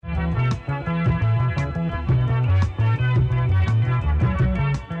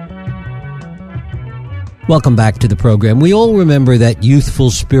Welcome back to the program. We all remember that youthful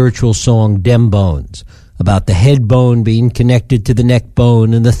spiritual song, Dem Bones, about the head bone being connected to the neck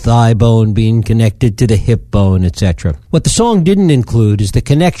bone and the thigh bone being connected to the hip bone, etc. What the song didn't include is the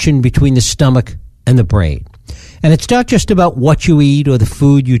connection between the stomach and the brain. And it's not just about what you eat or the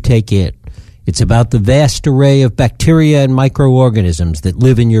food you take in. It's about the vast array of bacteria and microorganisms that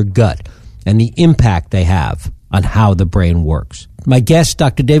live in your gut and the impact they have on how the brain works. My guest,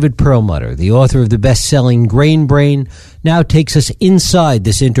 Dr. David Perlmutter, the author of the best-selling Grain Brain, now takes us inside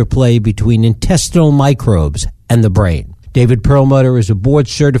this interplay between intestinal microbes and the brain. David Perlmutter is a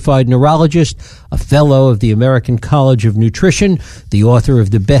board-certified neurologist, a fellow of the American College of Nutrition, the author of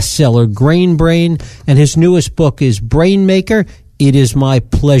the bestseller Grain Brain, and his newest book is Brain Maker. It is my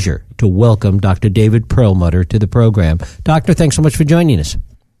pleasure to welcome Dr. David Perlmutter to the program. Doctor, thanks so much for joining us.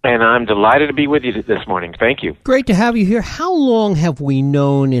 And I'm delighted to be with you this morning. Thank you. Great to have you here. How long have we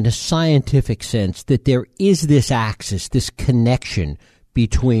known in a scientific sense that there is this axis, this connection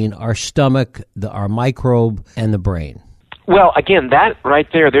between our stomach, our microbe, and the brain? Well, again, that right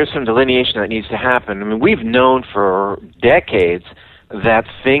there, there's some delineation that needs to happen. I mean, we've known for decades that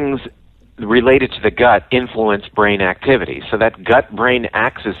things related to the gut influence brain activity. So that gut-brain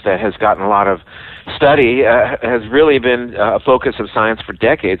axis that has gotten a lot of study has really been a focus of science for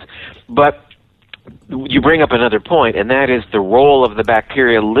decades. But you bring up another point, and that is the role of the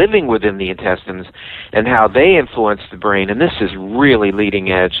bacteria living within the intestines and how they influence the brain. And this is really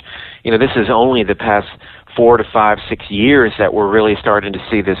leading edge. You know, this is only the past 4 to 5, 6 years that we're really starting to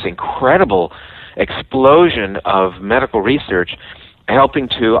see this incredible explosion of medical research helping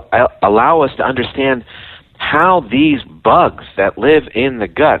to allow us to understand how these bugs that live in the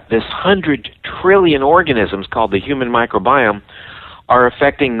gut, this 100 trillion organisms called the human microbiome, are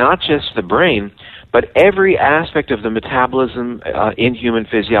affecting not just the brain, but every aspect of the metabolism in human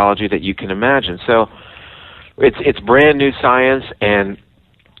physiology that you can imagine. So it's brand new science, and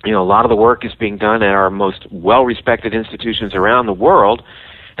you know, a lot of the work is being done at our most well-respected institutions around the world.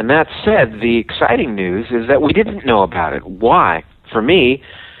 And that said, the exciting news is that we didn't know about it. Why? For me,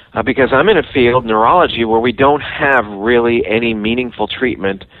 because I'm in a field, neurology, where we don't have really any meaningful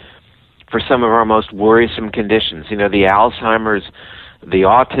treatment for some of our most worrisome conditions. You know, the Alzheimer's, the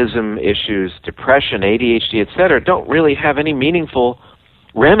autism issues, depression, ADHD, etc., don't really have any meaningful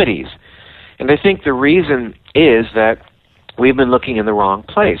remedies. And I think the reason is that we've been looking in the wrong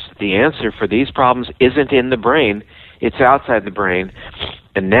place. The answer for these problems isn't in the brain, it's outside the brain.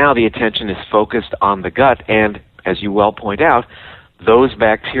 And now the attention is focused on the gut, and as you well point out, those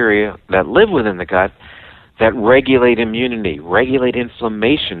bacteria that live within the gut that regulate immunity, regulate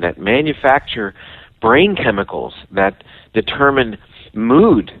inflammation, that manufacture brain chemicals, that determine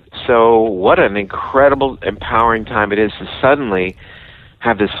mood. So what an incredible, empowering time it is to suddenly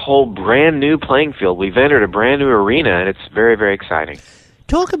have this whole brand new playing field. We've entered a brand new arena, and it's very, very exciting.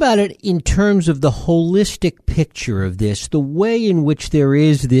 Talk about it in terms of the holistic picture of this, the way in which there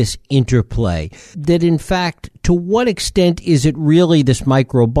is this interplay, that in fact, to what extent is it really this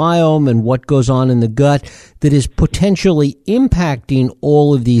microbiome and what goes on in the gut that is potentially impacting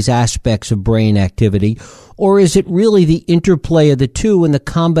all of these aspects of brain activity, or is it really the interplay of the two and the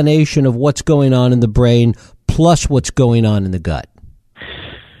combination of what's going on in the brain plus what's going on in the gut?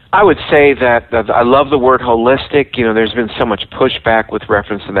 I would say that I love the word holistic. You know, there's been so much pushback with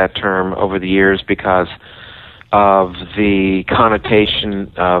reference to that term over the years because of the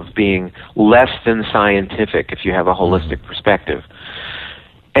connotation of being less than scientific if you have a holistic perspective.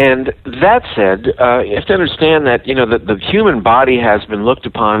 And that said, you have to understand that, you know, the human body has been looked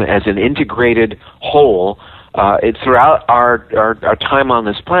upon as an integrated whole. Throughout our time on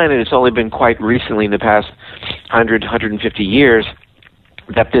this planet, it's only been quite recently in the past 100, 150 years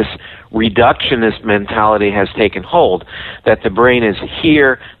that this reductionist mentality has taken hold, that the brain is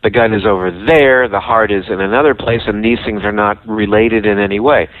here, the gut is over there, the heart is in another place, and these things are not related in any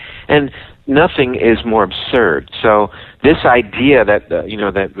way. And nothing is more absurd. So this idea that,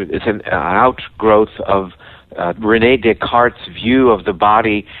 that it's an outgrowth of René Descartes' view of the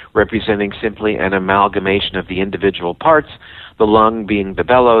body representing simply an amalgamation of the individual parts, the lung being the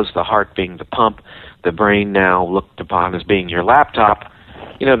bellows, the heart being the pump, the brain now looked upon as being your laptop.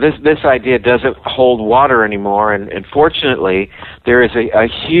 You know, this idea doesn't hold water anymore, and fortunately, there is a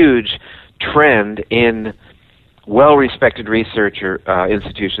huge trend in well-respected researcher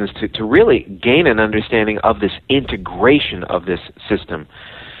institutions to really gain an understanding of this integration of this system.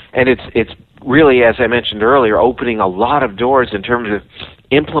 And it's really, as I mentioned earlier, opening a lot of doors in terms of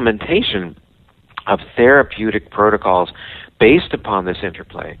implementation of therapeutic protocols based upon this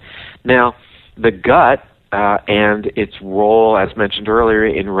interplay. Now, the gut and its role, as mentioned earlier,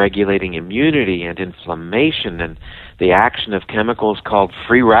 in regulating immunity and inflammation and the action of chemicals called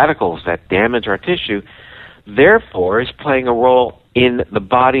free radicals that damage our tissue, therefore is playing a role in the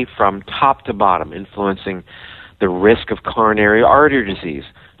body from top to bottom, influencing the risk of coronary artery disease,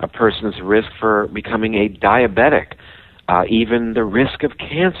 a person's risk for becoming a diabetic, even the risk of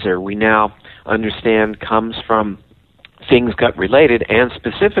cancer we now understand comes from things gut-related, and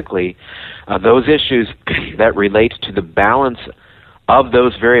specifically those issues that relate to the balance of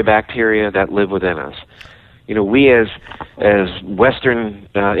those very bacteria that live within us. You know, we as Western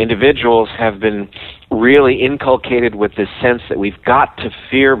individuals have been really inculcated with this sense that we've got to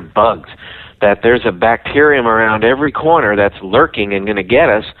fear bugs, that there's a bacterium around every corner that's lurking and going to get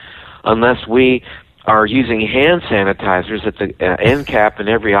us unless we are using hand sanitizers at the end cap in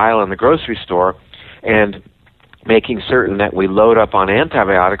every aisle in the grocery store and making certain that we load up on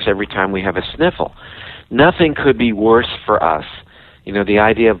antibiotics every time we have a sniffle. Nothing could be worse for us. You know, the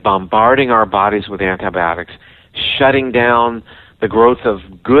idea of bombarding our bodies with antibiotics, shutting down the growth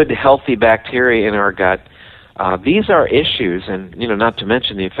of good, healthy bacteria in our gut. These are issues, and, you know, not to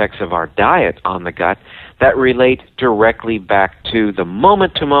mention the effects of our diet on the gut, that relate directly back to the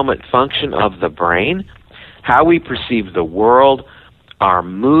moment-to-moment function of the brain, how we perceive the world, our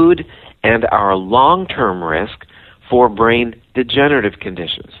mood, and our long-term risk for brain degenerative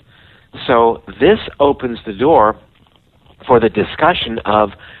conditions. So this opens the door for the discussion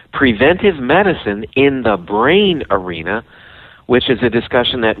of preventive medicine in the brain arena, which is a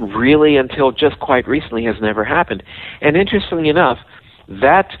discussion that really, until just quite recently, has never happened. And interestingly enough,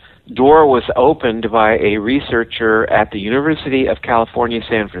 that door was opened by a researcher at the University of California,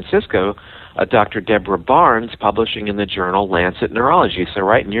 San Francisco, Dr. Deborah Barnes, publishing in the journal Lancet Neurology. So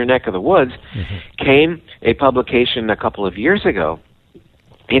right in your neck of the woods came a publication a couple of years ago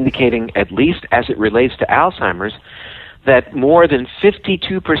indicating, at least as it relates to Alzheimer's, that more than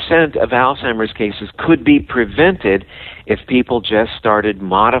 52% of Alzheimer's cases could be prevented if people just started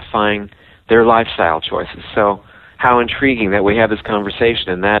modifying their lifestyle choices. So how intriguing that we have this conversation,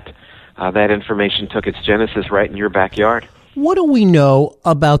 and that information took its genesis right in your backyard. What do we know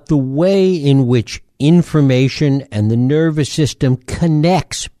about the way in which information and the nervous system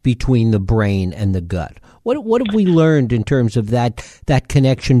connects between the brain and the gut? What have we learned in terms of that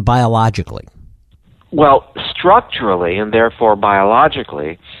connection biologically? Well, structurally and therefore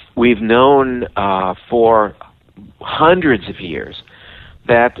biologically, we've known for hundreds of years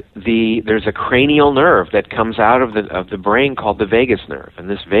that there's a cranial nerve that comes out of the brain called the vagus nerve, and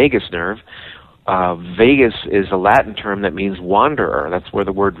this vagus nerve, vagus is a Latin term that means wanderer. That's where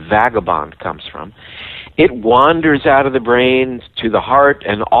the word vagabond comes from. It wanders out of the brain to the heart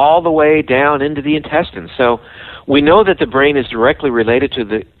and all the way down into the intestines. So we know that the brain is directly related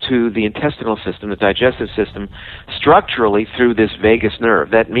to the intestinal system, the digestive system, structurally through this vagus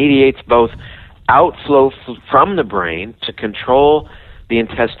nerve that mediates both outflow from the brain to control the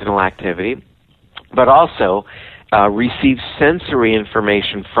intestinal activity, but also receives sensory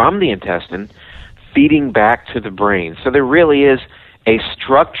information from the intestine feeding back to the brain. So there really is a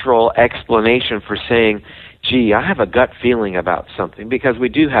structural explanation for saying, gee, I have a gut feeling about something, because we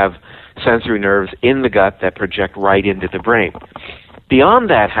do have sensory nerves in the gut that project right into the brain. Beyond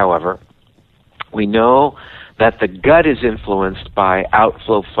that, however, we know that the gut is influenced by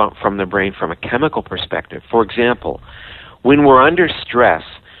outflow from the brain from a chemical perspective. For example, when we're under stress,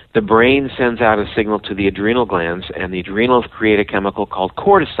 the brain sends out a signal to the adrenal glands, and the adrenals create a chemical called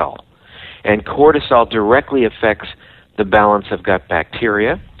cortisol. And cortisol directly affects the balance of gut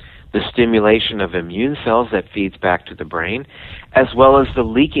bacteria, the stimulation of immune cells that feeds back to the brain, as well as the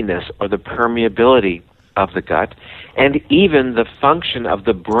leakiness or the permeability of the gut, and even the function of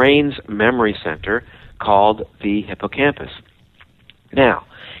the brain's memory center called the hippocampus. Now,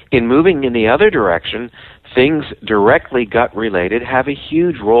 in moving in the other direction, things directly gut-related have a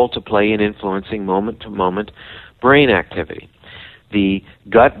huge role to play in influencing moment-to-moment brain activity. The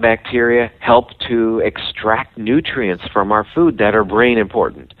gut bacteria help to extract nutrients from our food that are brain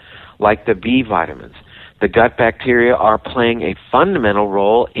important, like the B vitamins. The gut bacteria are playing a fundamental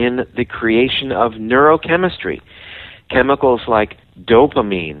role in the creation of neurochemistry. Chemicals like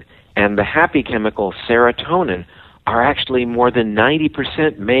dopamine and the happy chemical serotonin are actually more than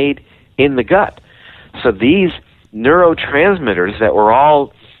 90% made in the gut. So these neurotransmitters that we're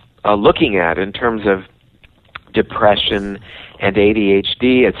all looking at in terms of depression and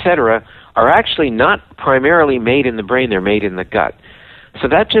ADHD, etc., are actually not primarily made in the brain, they're made in the gut. So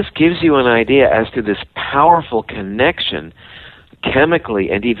that just gives you an idea as to this powerful connection chemically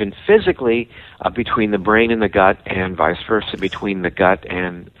and even physically between the brain and the gut, and vice versa between the gut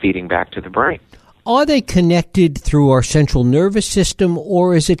and feeding back to the brain. Are they connected through our central nervous system,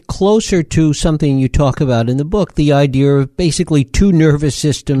 or is it closer to something you talk about in the book, the idea of basically two nervous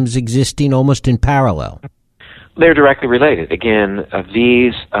systems existing almost in parallel? They're directly related. Again,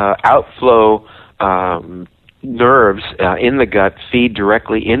 these outflow nerves in the gut feed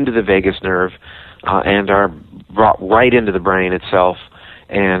directly into the vagus nerve and are brought right into the brain itself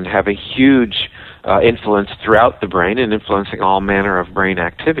and have a huge influence throughout the brain and influencing all manner of brain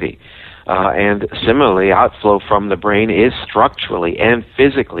activity. And similarly, outflow from the brain is structurally and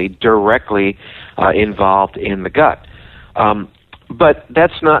physically directly involved in the gut. But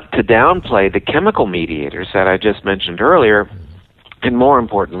that's not to downplay the chemical mediators that I just mentioned earlier, and more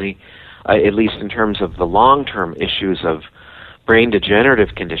importantly, at least in terms of the long-term issues of brain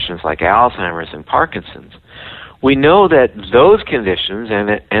degenerative conditions like Alzheimer's and Parkinson's. We know that those conditions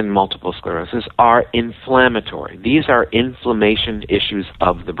and multiple sclerosis are inflammatory. These are inflammation issues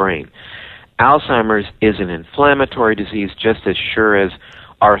of the brain. Alzheimer's is an inflammatory disease just as sure as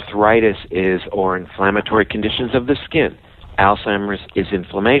arthritis is or inflammatory conditions of the skin. Alzheimer's is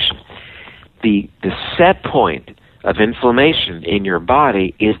inflammation. The set point of inflammation in your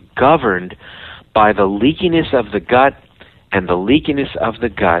body is governed by the leakiness of the gut, and the leakiness of the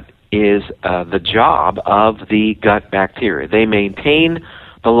gut is the job of the gut bacteria. They maintain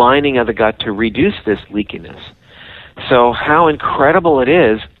the lining of the gut to reduce this leakiness. So how incredible it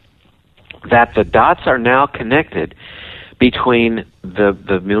is that the dots are now connected between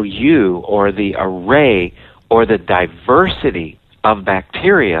the milieu or the array or the diversity of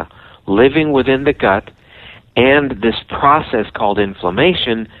bacteria living within the gut and this process called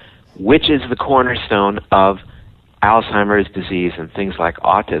inflammation, which is the cornerstone of Alzheimer's disease and things like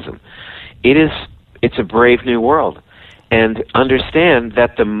autism. It's a brave new world. And understand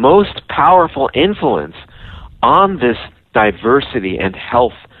that the most powerful influence on this diversity and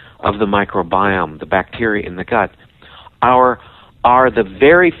health of the microbiome, the bacteria in the gut, are the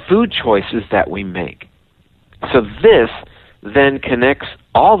very food choices that we make. So this then connects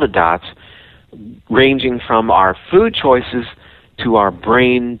all the dots ranging from our food choices to our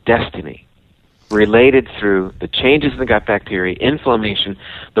brain destiny, related through the changes in the gut bacteria, inflammation,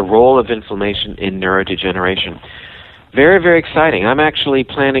 the role of inflammation in neurodegeneration. Very, very exciting. I'm actually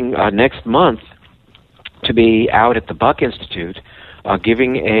planning next month to be out at the Buck Institute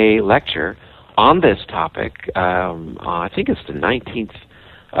giving a lecture on this topic. I think it's the 19th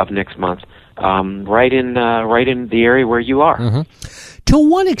of next month, right in the area where you are. Mm-hmm. To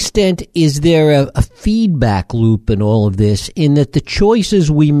what extent is there a feedback loop in all of this, in that the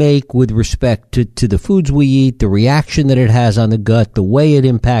choices we make with respect to the foods we eat, the reaction that it has on the gut, the way it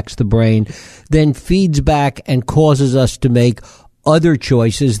impacts the brain, then feeds back and causes us to make other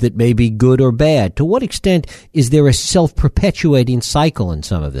choices that may be good or bad? To what extent is there a self-perpetuating cycle in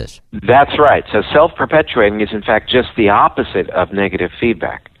some of this? That's right. So self-perpetuating is, in fact, just the opposite of negative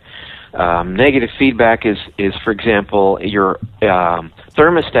feedback. Negative feedback is, for example, your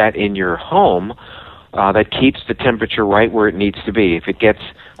thermostat in your home that keeps the temperature right where it needs to be. If it gets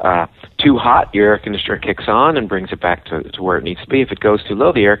too hot, your air conditioner kicks on and brings it back to where it needs to be. If it goes too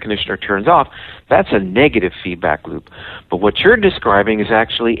low, the air conditioner turns off. That's a negative feedback loop. But what you're describing is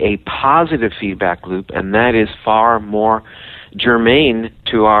actually a positive feedback loop, and that is far more germane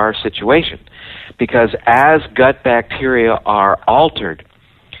to our situation. Because as gut bacteria are altered,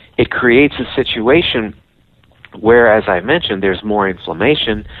 it creates a situation where, as I mentioned, there's more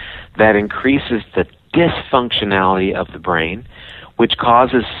inflammation that increases the dysfunctionality of the brain, which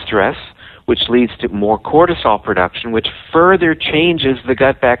causes stress, which leads to more cortisol production, which further changes the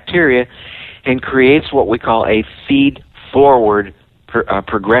gut bacteria and creates what we call a feed-forward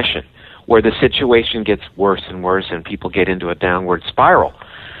progression, where the situation gets worse and worse and people get into a downward spiral.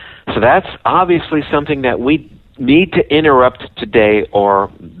 So that's obviously something that we need to interrupt today,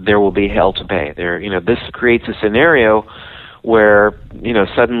 or there will be hell to pay. This creates a scenario where,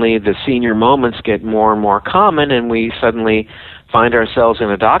 suddenly the senior moments get more and more common, and we suddenly find ourselves in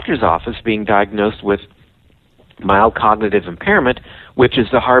a doctor's office being diagnosed with mild cognitive impairment, which is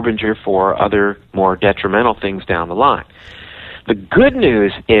the harbinger for other more detrimental things down the line. The good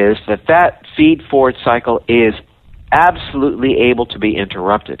news is that feed-forward cycle is absolutely able to be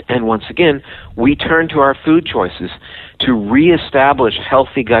interrupted. And once again, we turn to our food choices to reestablish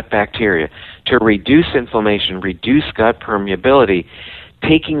healthy gut bacteria, to reduce inflammation, reduce gut permeability,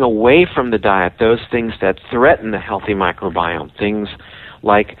 taking away from the diet those things that threaten the healthy microbiome, things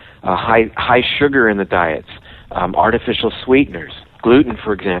like high sugar in the diets, artificial sweeteners, gluten,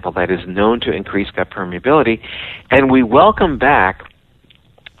 for example, that is known to increase gut permeability, and we welcome back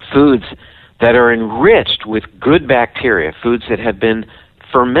foods that are enriched with good bacteria, foods that have been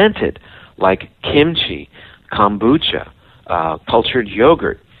fermented, like kimchi, kombucha, cultured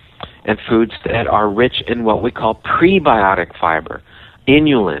yogurt, and foods that are rich in what we call prebiotic fiber,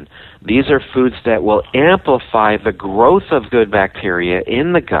 inulin. These are foods that will amplify the growth of good bacteria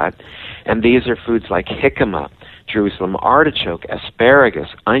in the gut, and these are foods like jicama, Jerusalem artichoke, asparagus,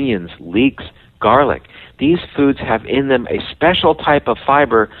 onions, leeks, garlic. These foods have in them a special type of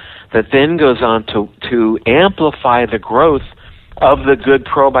fiber that then goes on to amplify the growth of the good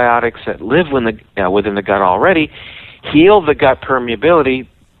probiotics that live within the gut already, heal the gut permeability,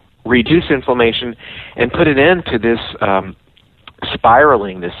 reduce inflammation, and put an end to this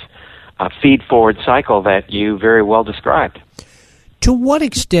spiraling, this feed-forward cycle that you very well described. To what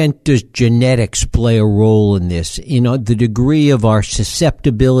extent does genetics play a role in this, the degree of our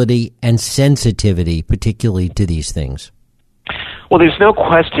susceptibility and sensitivity, particularly to these things? Well, there's no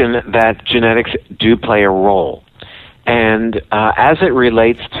question that genetics do play a role. And as it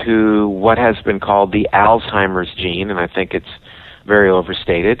relates to what has been called the Alzheimer's gene, and I think it's very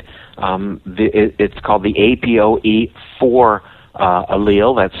overstated, it's called the APOE4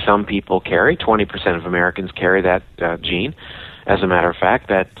 allele that some people carry. 20% of Americans carry that gene. As a matter of fact,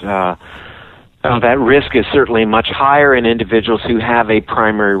 that risk is certainly much higher in individuals who have a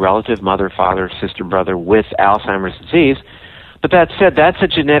primary relative, mother, father, sister, brother, with Alzheimer's disease. But that said, that's a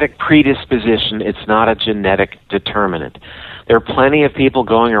genetic predisposition. It's not a genetic determinant. There are plenty of people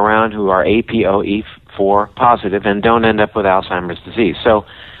going around who are APOE4 positive and don't end up with Alzheimer's disease. So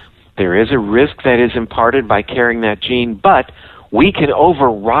there is a risk that is imparted by carrying that gene, but we can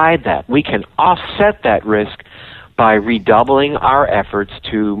override that. We can offset that risk by redoubling our efforts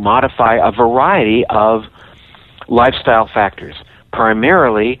to modify a variety of lifestyle factors.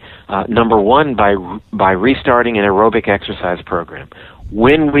 Primarily, number one, by restarting an aerobic exercise program.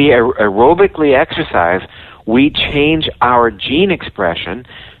 When we aerobically exercise, we change our gene expression,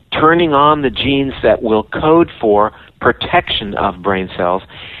 turning on the genes that will code for protection of brain cells,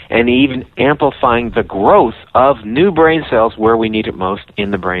 and even amplifying the growth of new brain cells where we need it most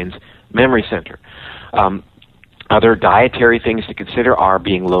in the brain's memory center. Other dietary things to consider are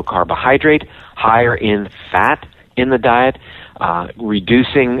being low carbohydrate, higher in fat in the diet,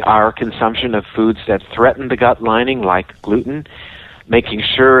 reducing our consumption of foods that threaten the gut lining like gluten, making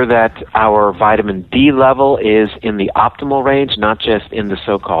sure that our vitamin D level is in the optimal range, not just in the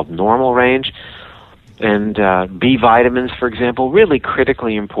so-called normal range, and B vitamins, for example, really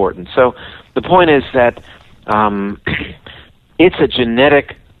critically important. So the point is that it's a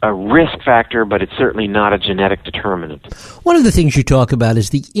genetic risk factor, but it's certainly not a genetic determinant. One of the things you talk about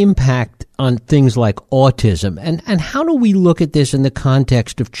is the impact on things like autism. And how do we look at this in the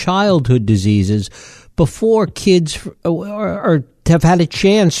context of childhood diseases before kids or have had a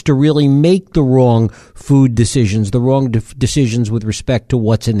chance to really make the wrong food decisions, the wrong decisions with respect to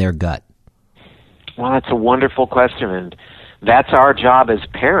what's in their gut? Well, that's a wonderful question, and that's our job as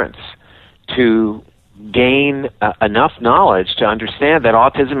parents to gain enough knowledge to understand that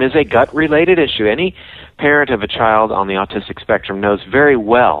autism is a gut-related issue. Any parent of a child on the autistic spectrum knows very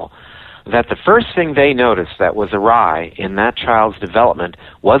well that the first thing they noticed that was awry in that child's development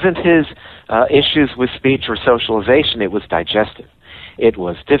wasn't his issues with speech or socialization, it was digestive. It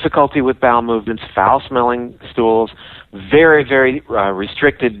was difficulty with bowel movements, foul-smelling stools, very, very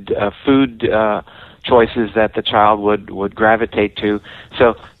restricted food choices that the child would gravitate to.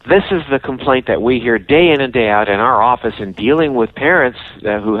 So this is the complaint that we hear day in and day out in our office in dealing with parents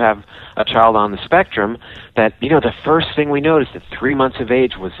who have a child on the spectrum, that, the first thing we noticed at 3 months of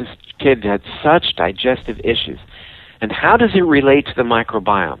age was this kid had such digestive issues. And how does it relate to the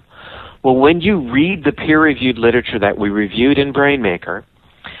microbiome? Well, when you read the peer-reviewed literature that we reviewed in BrainMaker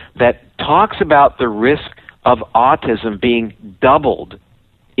that talks about the risk of autism being doubled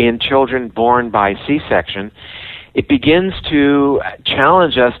in children born by C-section, it begins to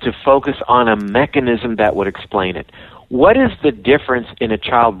challenge us to focus on a mechanism that would explain it. What is the difference in a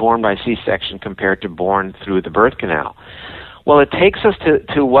child born by C-section compared to born through the birth canal? Well, it takes us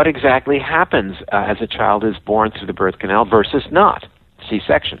to what exactly happens as a child is born through the birth canal versus not,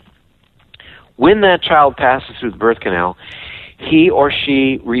 C-section. When that child passes through the birth canal, he or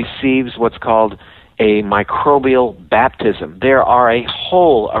she receives what's called a microbial baptism. There are a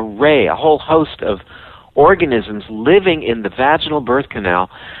whole array, a whole host of organisms living in the vaginal birth canal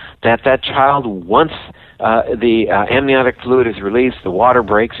that child, once the amniotic fluid is released, the water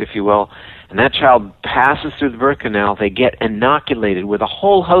breaks, if you will, and that child passes through the birth canal, they get inoculated with a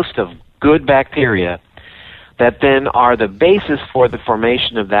whole host of good bacteria that then are the basis for the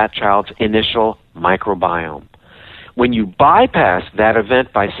formation of that child's initial microbiome. When you bypass that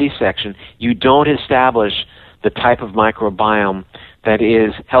event by C-section, you don't establish the type of microbiome that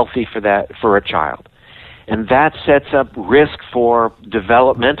is healthy for a child. And that sets up risk for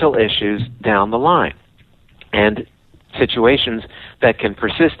developmental issues down the line and situations that can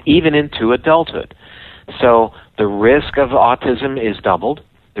persist even into adulthood. So the risk of autism is doubled.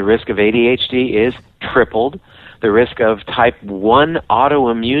 The risk of ADHD is tripled. The risk of type 1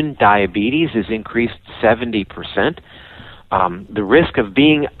 autoimmune diabetes is increased 70%. The risk of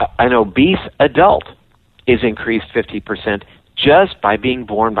being an obese adult is increased 50% just by being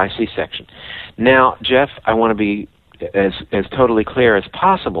born by C-section. Now, Jeff, I want to be as totally clear as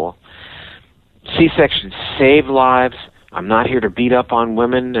possible. C-sections save lives. I'm not here to beat up on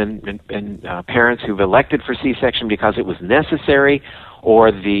women and parents who've elected for C-section because it was necessary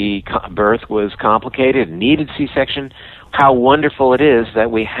or the birth was complicated and needed C-section. How wonderful it is that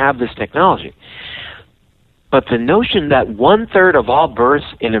we have this technology. But the notion that 1/3 of all births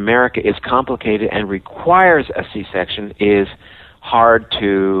in America is complicated and requires a C-section is hard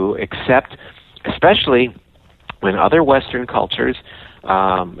to accept, especially when other Western cultures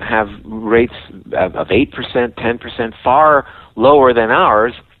have rates of 8%, 10%, far lower than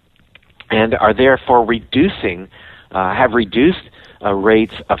ours, and are therefore have reduced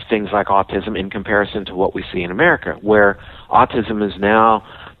rates of things like autism in comparison to what we see in America, where autism is now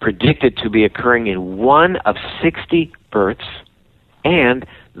predicted to be occurring in 1 of 60 births, and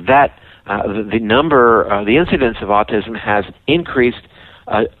that the incidence of autism has increased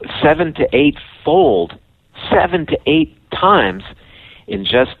 7 to 8 fold, 7 to 8 times in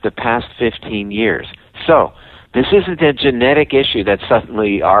just the past 15 years. So this isn't a genetic issue that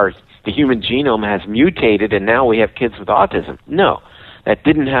suddenly the human genome has mutated and now we have kids with autism. No, that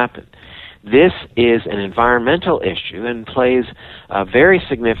didn't happen. This is an environmental issue and plays very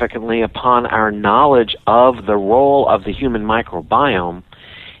significantly upon our knowledge of the role of the human microbiome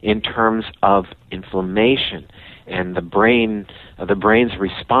in terms of inflammation and the brain's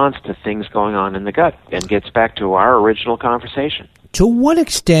response to things going on in the gut, and gets back to our original conversation. To what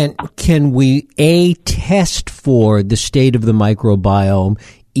extent can we, test for the state of the microbiome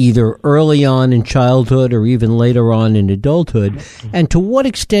either early on in childhood or even later on in adulthood? And to what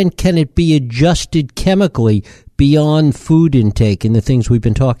extent can it be adjusted chemically beyond food intake and the things we've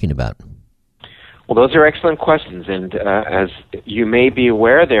been talking about? Well, those are excellent questions. And as you may be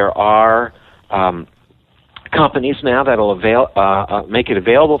aware, there are companies now that will make it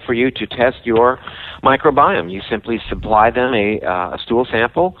available for you to test your microbiome. You simply supply them a stool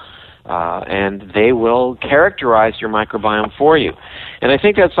sample, and they will characterize your microbiome for you. And I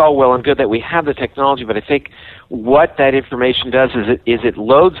think that's all well and good that we have the technology, but I think what that information does is it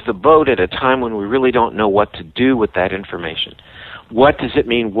loads the boat at a time when we really don't know what to do with that information. What does it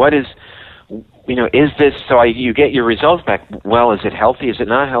mean? What is, is this, so you get your results back, well, is it healthy, is it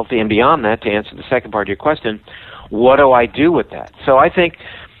not healthy? And beyond that, to answer the second part of your question, what do I do with that? So I think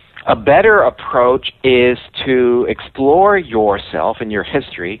a better approach is to explore yourself and your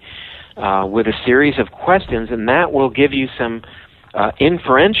history with a series of questions, and that will give you some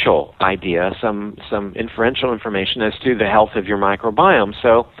inferential idea, some inferential information as to the health of your microbiome.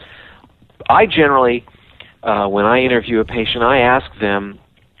 So I generally, when I interview a patient, I ask them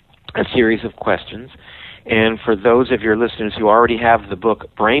a series of questions. And for those of your listeners who already have the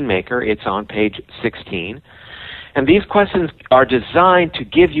book Brain Maker, it's on page 16. And these questions are designed to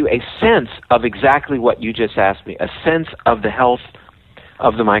give you a sense of exactly what you just asked me, a sense of the health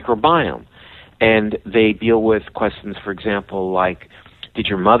of the microbiome. And they deal with questions, for example, like, did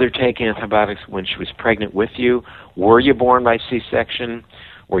your mother take antibiotics when she was pregnant with you? Were you born by C-section?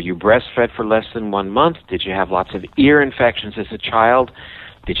 Were you breastfed for less than 1 month? Did you have lots of ear infections as a child?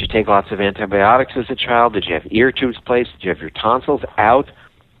 Did you take lots of antibiotics as a child? Did you have ear tubes placed? Did you have your tonsils out?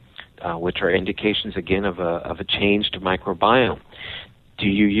 Which are indications, again, of a changed microbiome. Do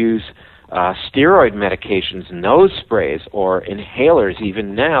you use steroid medications, nose sprays, or inhalers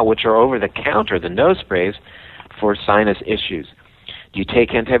even now, which are over-the-counter, the nose sprays, for sinus issues? Do you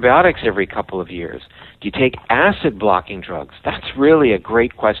take antibiotics every couple of years? Do you take acid-blocking drugs? That's really a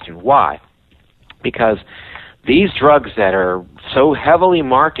great question. Why? Because these drugs that are so heavily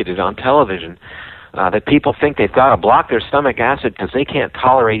marketed on television that people think they've got to block their stomach acid because they can't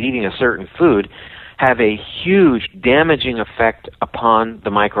tolerate eating a certain food have a huge damaging effect upon the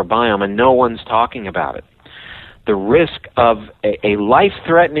microbiome, and no one's talking about it. The risk of a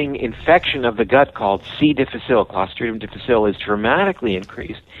life-threatening infection of the gut called C. difficile, Clostridium difficile, is dramatically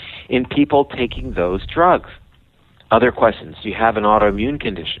increased in people taking those drugs. Other questions. Do you have an autoimmune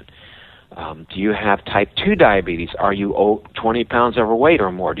condition? Do you have type 2 diabetes? Are you 20 pounds overweight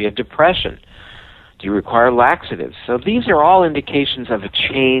or more? Do you have depression? Do you require laxatives? So these are all indications of a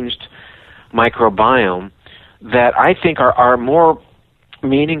changed microbiome that I think are more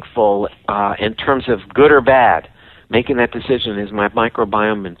meaningful in terms of good or bad, making that decision, is my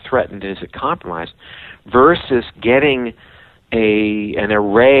microbiome been threatened, is it compromised, versus getting an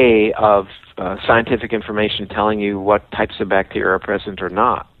array of scientific information telling you what types of bacteria are present or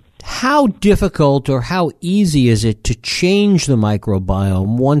not. How difficult or how easy is it to change the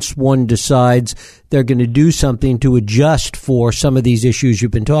microbiome once one decides they're going to do something to adjust for some of these issues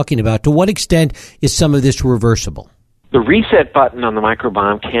you've been talking about? To what extent is some of this reversible? The reset button on the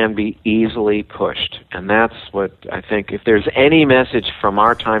microbiome can be easily pushed, and that's what I think, if there's any message from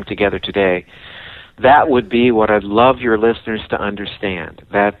our time together today, that would be what I'd love your listeners to understand,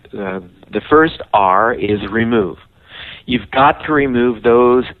 that the first R is remove. You've got to remove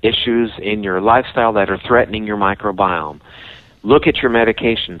those issues in your lifestyle that are threatening your microbiome. Look at your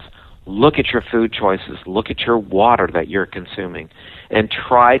medications. Look at your food choices. Look at your water that you're consuming. And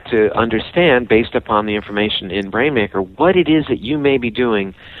try to understand, based upon the information in BrainMaker, what it is that you may be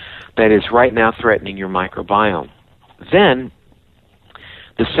doing that is right now threatening your microbiome. Then,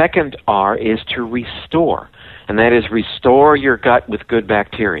 the second R is to restore, and that is restore your gut with good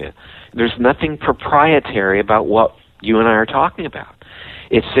bacteria. There's nothing proprietary about what you and I are talking about.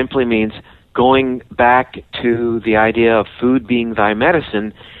 It simply means going back to the idea of food being thy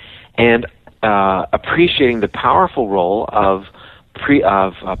medicine and appreciating the powerful role of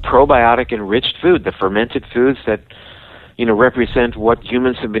probiotic enriched food, the fermented foods that represent what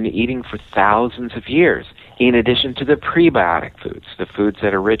humans have been eating for thousands of years, in addition to the prebiotic foods, the foods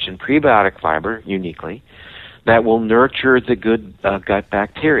that are rich in prebiotic fiber uniquely, that will nurture the good gut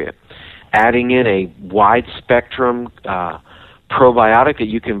bacteria. Adding in a wide spectrum probiotic that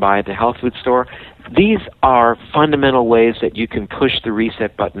you can buy at the health food store. These are fundamental ways that you can push the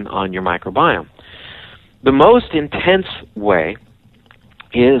reset button on your microbiome. The most intense way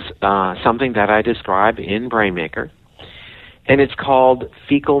is something that I describe in BrainMaker, and it's called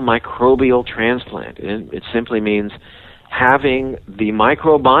fecal microbial transplant. And it simply means having the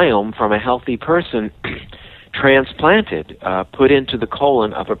microbiome from a healthy person transplanted, put into the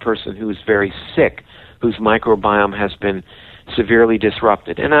colon of a person who is very sick, whose microbiome has been severely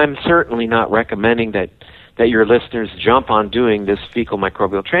disrupted. And I'm certainly not recommending that your listeners jump on doing this fecal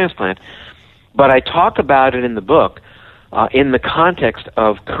microbial transplant, but I talk about it in the book in the context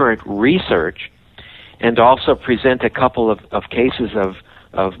of current research, and also present a couple of cases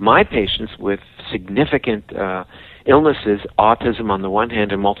of my patients with significant illnesses, autism on the one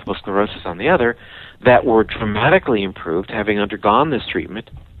hand and multiple sclerosis on the other, that were dramatically improved having undergone this treatment.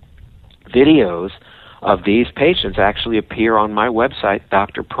 Videos of these patients actually appear on my website,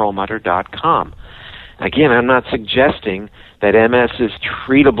 drperlmutter.com. Again, I'm not suggesting that MS is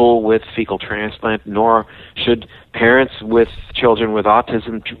treatable with fecal transplant, nor should parents with children with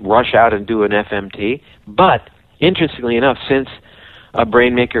autism rush out and do an FMT. But, interestingly enough, since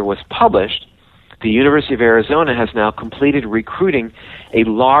BrainMaker was published, the University of Arizona has now completed recruiting a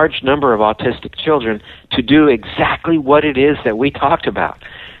large number of autistic children to do exactly what it is that we talked about.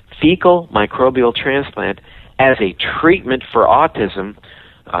 Fecal microbial transplant as a treatment for autism.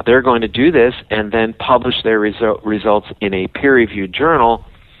 They're going to do this and then publish their results in a peer-reviewed journal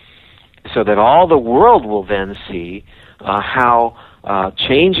so that all the world will then see how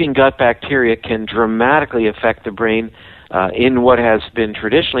changing gut bacteria can dramatically affect the brain in what has been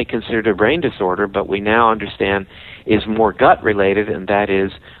traditionally considered a brain disorder, but we now understand is more gut-related, and that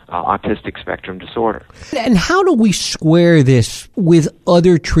is autistic spectrum disorder. And how do we square this with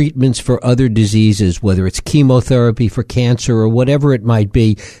other treatments for other diseases, whether it's chemotherapy for cancer or whatever it might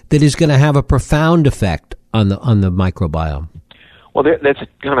be, that is going to have a profound effect on the microbiome? Well, that's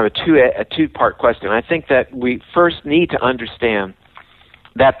kind of a two-part question. I think that we first need to understand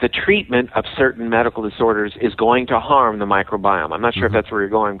that the treatment of certain medical disorders is going to harm the microbiome. I'm not sure if that's where you're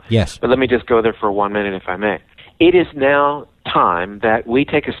going. Yes. But let me just go there for 1 minute, if I may. It is now time that we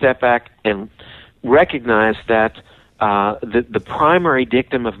take a step back and recognize that the primary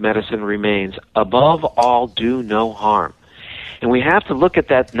dictum of medicine remains, above all, do no harm. And we have to look at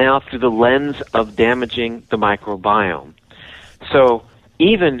that now through the lens of damaging the microbiome. So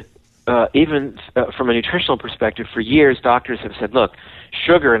even from a nutritional perspective, for years, doctors have said, look,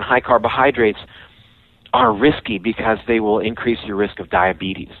 sugar and high carbohydrates are risky because they will increase your risk of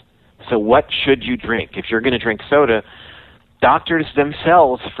diabetes. So what should you drink? If you're going to drink soda, doctors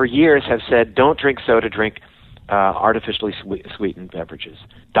themselves for years have said, don't drink soda, drink artificially sweetened beverages.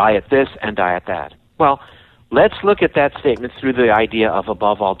 Diet this and diet that. Well, let's look at that statement through the idea of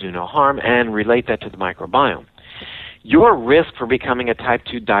above all, do no harm, and relate that to the microbiome. Your risk for becoming a type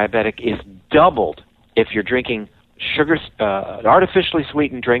 2 diabetic is doubled if you're drinking artificially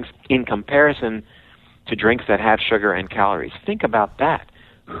sweetened drinks in comparison to drinks that have sugar and calories. Think about that.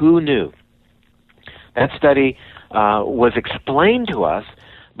 Who knew? That study was explained to us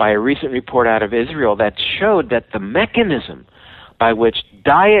by a recent report out of Israel that showed that the mechanism by which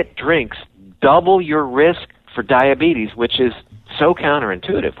diet drinks double your risk for diabetes, which is so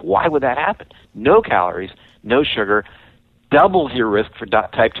counterintuitive. Why would that happen? No calories, no sugar, doubles your risk for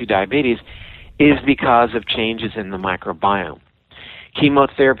type 2 diabetes, is because of changes in the microbiome.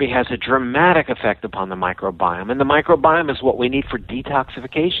 Chemotherapy has a dramatic effect upon the microbiome, and the microbiome is what we need for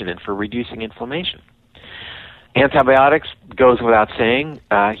detoxification and for reducing inflammation. Antibiotics, goes without saying,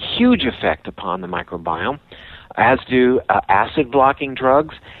 a huge effect upon the microbiome, as do acid-blocking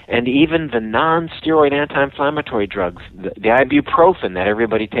drugs and even the non-steroid anti-inflammatory drugs, the ibuprofen that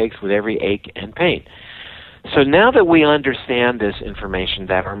everybody takes with every ache and pain. So now that we understand this information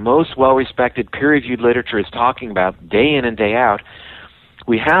that our most well-respected peer-reviewed literature is talking about day in and day out,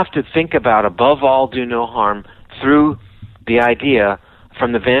 we have to think about, above all, do no harm through the idea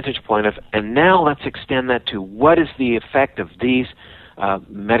from the vantage point of, and now let's extend that to what is the effect of these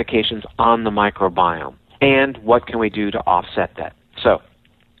medications on the microbiome, and what can we do to offset that. So,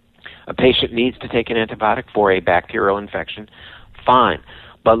 a patient needs to take an antibiotic for a bacterial infection, fine,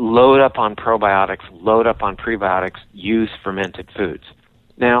 but load up on probiotics, load up on prebiotics, use fermented foods.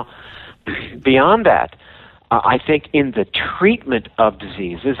 Now, beyond that, I think in the treatment of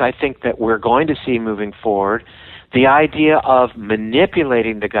diseases, I think that we're going to see moving forward the idea of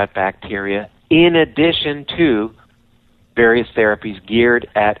manipulating the gut bacteria in addition to various therapies geared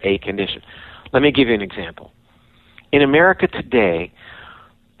at a condition. Let me give you an example. In America today,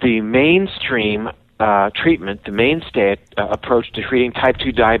 the mainstream treatment, the mainstay approach to treating type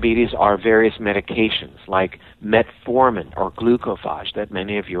 2 diabetes are various medications like metformin or glucophage that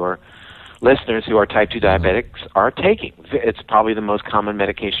many of your listeners who are type 2 diabetics are taking. It's probably the most common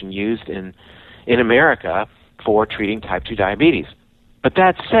medication used in America for treating type 2 diabetes. But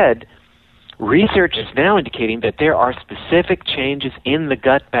that said, research is now indicating that there are specific changes in the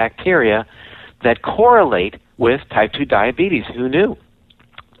gut bacteria that correlate with type 2 diabetes. Who knew?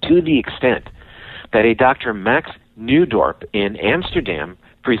 To the extent that a Dr. Max Neudorp in Amsterdam,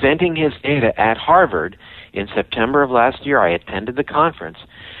 presenting his data at Harvard in September of last year, I attended the conference,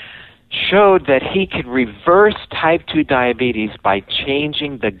 showed that he could reverse type 2 diabetes by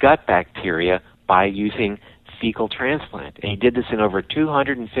changing the gut bacteria by using fecal transplant. And he did this in over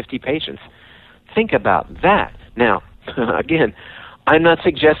 250 patients. Think about that. Now, again, I'm not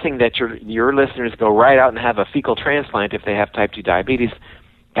suggesting that your listeners go right out and have a fecal transplant if they have type 2 diabetes.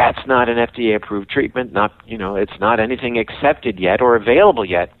 That's not an FDA-approved treatment. It's not anything accepted yet or available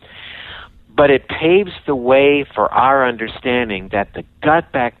yet. But it paves the way for our understanding that the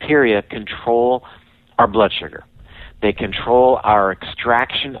gut bacteria control our blood sugar. They control our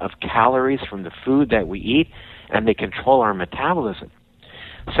extraction of calories from the food that we eat, and they control our metabolism.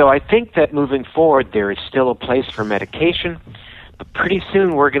 So I think that moving forward, there is still a place for medication, but pretty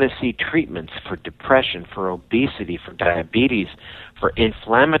soon we're going to see treatments for depression, for obesity, for diabetes, for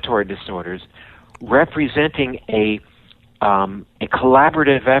inflammatory disorders, representing a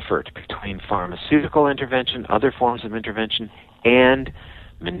collaborative effort between pharmaceutical intervention, other forms of intervention, and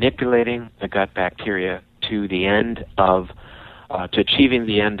manipulating the gut bacteria to the end of, to achieving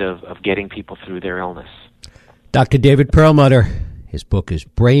the end of getting people through their illness. Dr. David Perlmutter, his book is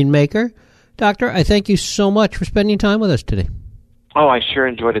Brain Maker. Doctor, I thank you so much for spending time with us today. Oh, I sure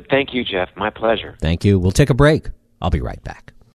enjoyed it. Thank you, Jeff. My pleasure. Thank you. We'll take a break. I'll be right back.